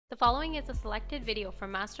The following is a selected video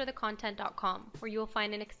from masterthecontent.com, where you will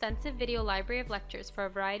find an extensive video library of lectures for a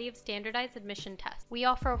variety of standardized admission tests. We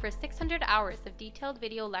offer over 600 hours of detailed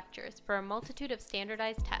video lectures for a multitude of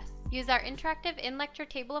standardized tests. Use our interactive in-lecture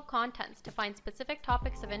table of contents to find specific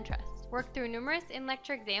topics of interest. Work through numerous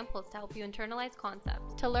in-lecture examples to help you internalize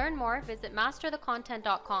concepts. To learn more, visit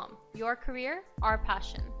masterthecontent.com. Your career, our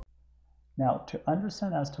passion. Now, to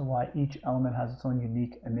understand as to why each element has its own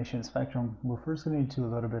unique emission spectrum, we're first going to do a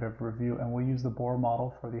little bit of review, and we'll use the Bohr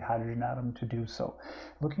model for the hydrogen atom to do so.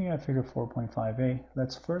 Looking at figure 4.5a,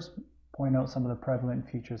 let's first point out some of the prevalent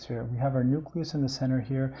features here. We have our nucleus in the center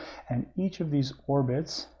here, and each of these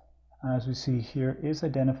orbits, as we see here, is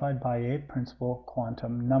identified by a principal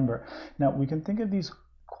quantum number. Now, we can think of these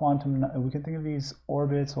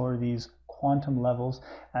orbits or these quantum levels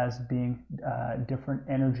as being different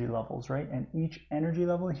energy levels, right? And each energy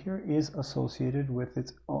level here is associated with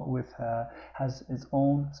has its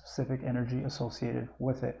own specific energy associated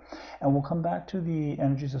with it. And we'll come back to the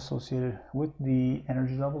energies associated with the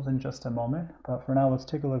energy levels in just a moment. But for now, let's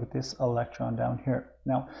take a look at this electron down here.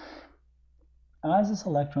 Now, as this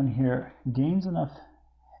electron here gains enough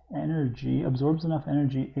energy, absorbs enough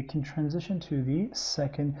energy, it can transition to the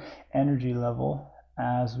second energy level,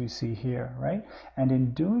 as we see here, right? And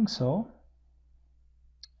in doing so,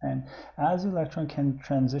 and as the electron can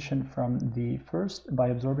transition from the first, by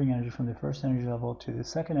absorbing energy from the first energy level to the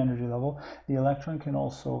second energy level, the electron can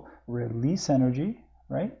also release energy,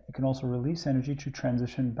 right? It can also release energy to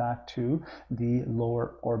transition back to the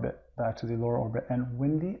lower orbit, And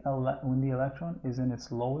when the electron is in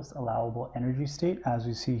its lowest allowable energy state, as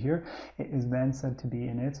we see here, it is then said to be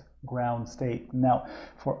in its ground state. Now,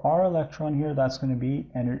 for our electron here, that's going to be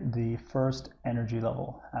the first energy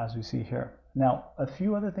level, as we see here. Now, a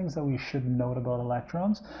few other things that we should note about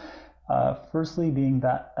electrons. Firstly, being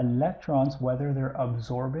that electrons, whether they're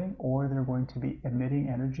absorbing or they're going to be emitting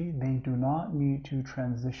energy, they do not need to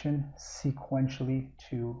transition sequentially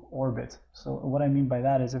to orbits. So what I mean by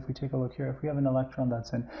that is, if we take a look here, if we have an electron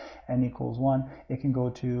that's in n equals 1,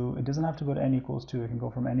 it doesn't have to go to n equals 2, it can go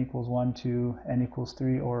from n equals 1 to n equals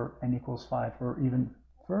 3 or n equals 5, or even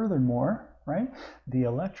furthermore, right? The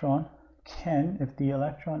electron can, if the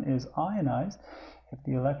electron is ionized,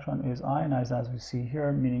 as we see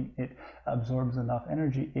here, meaning it absorbs enough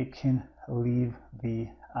energy, it can leave the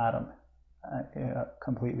atom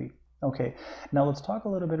completely. Okay, now let's talk a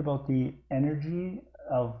little bit about the energy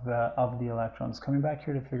of the electrons. Coming back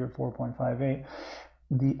here to figure 4.58,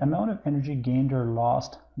 the amount of energy gained or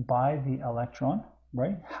lost by the electron,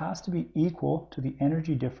 right, has to be equal to the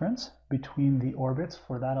energy difference between the orbits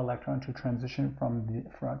for that electron to transition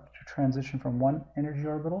from one energy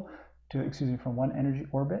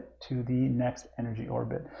orbit to the next energy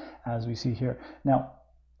orbit, as we see here. Now,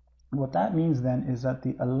 what that means then is that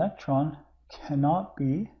the electron cannot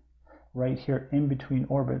be right here in between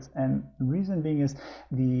orbits, and the reason being is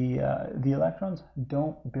the electrons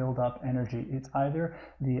don't build up energy. It's either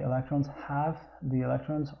the electrons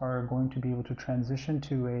are going to be able to transition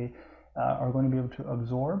to are going to be able to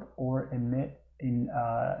absorb or emit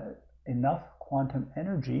enough quantum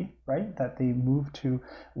energy, right, that they move to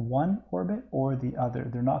one orbit or the other.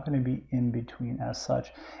 They're not going to be in between as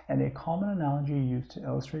such. And a common analogy used to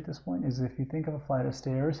illustrate this point is, if you think of a flight of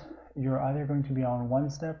stairs, you're either going to be on one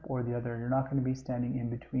step or the other. You're not going to be standing in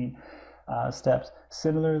between steps.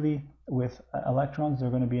 Similarly, with electrons, they're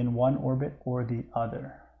going to be in one orbit or the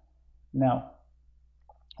other. Now,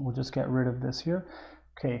 we'll just get rid of this here.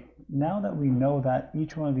 Okay, now that we know that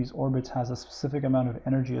each one of these orbits has a specific amount of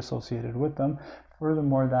energy associated with them,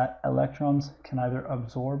 furthermore, that electrons can either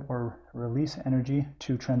absorb or release energy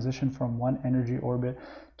to transition from one energy orbit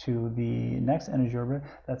to the next energy orbit,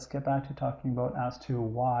 let's get back to talking about as to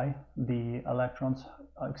why we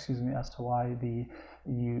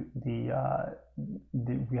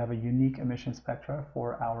have a unique emission spectra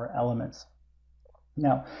for our elements.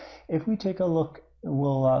 Now, if we take a look,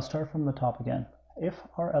 we'll start from the top again. If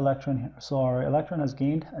our electron has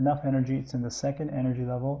gained enough energy, it's in the second energy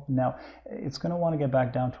level. Now, it's going to want to get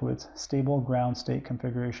back down to its stable ground state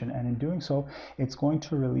configuration, and in doing so, it's going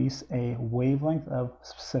to release a wavelength of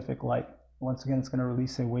specific light. Once again, it's going to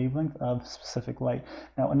release a wavelength of specific light.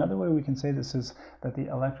 Now, another way we can say this is that the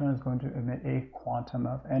electron is going to emit a quantum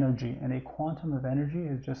of energy, and a quantum of energy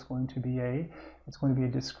is just going to be a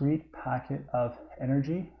discrete packet of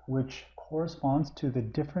energy, which corresponds to the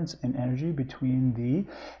difference in energy between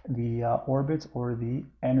the orbits or the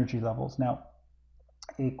energy levels. Now,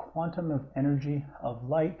 a quantum of energy of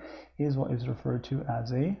light is what is referred to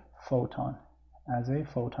as a photon, as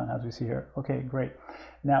we see here. Okay, great.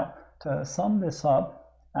 Now, to sum this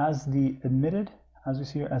up, as the emitted as we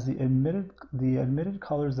see here, as the emitted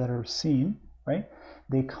colors that are seen, right?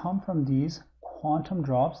 They come from these quantum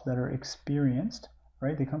drops that are experienced,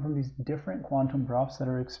 right? They come from these different quantum drops that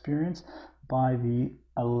are experienced by the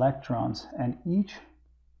electrons, and each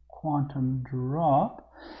quantum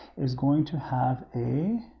drop is going to have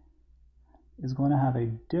a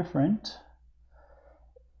different,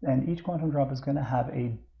 and each quantum drop is going to have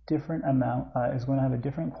a different amount, is going to have a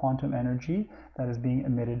different quantum energy that is being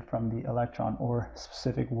emitted from the electron, or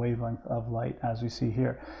specific wavelength of light, as we see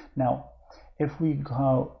here. Now, if we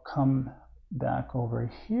come back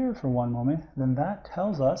over here for one moment, then that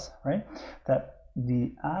tells us, right, that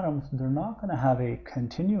the atoms, they're not going to have a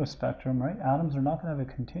continuous spectrum, right? Atoms are not going to have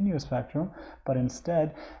a continuous spectrum, but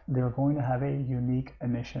instead they're going to have a unique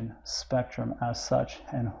emission spectrum as such.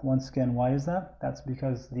 And once again, why is that? That's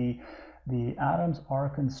because the atoms are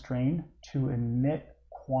constrained to emit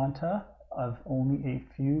quanta of only a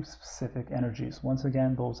few specific energies. Once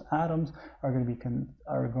again, those atoms are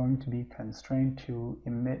going to be constrained to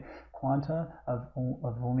emit quanta of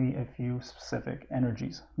only a few specific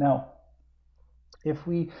energies. Now, if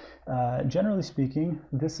we, generally speaking,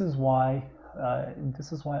 this is why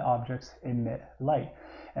objects emit light.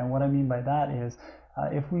 And what I mean by that is,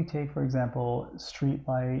 if we take, for example, street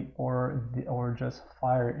light or just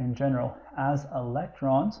fire in general, as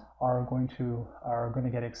electrons are going to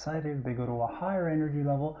get excited, they go to a higher energy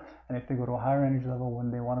level, and if they go to a higher energy level,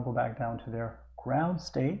 when they want to go back down to their ground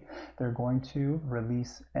state, they're going to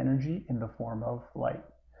release energy in the form of light.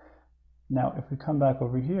 Now, if we come back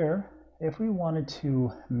over here, if we wanted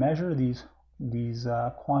to measure these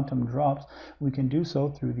quantum drops, we can do so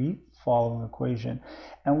through the following equation,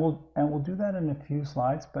 and we'll do that in a few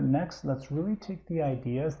slides. But next, let's really take the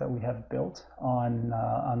ideas that we have built on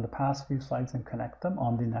the past few slides and connect them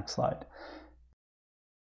on the next slide.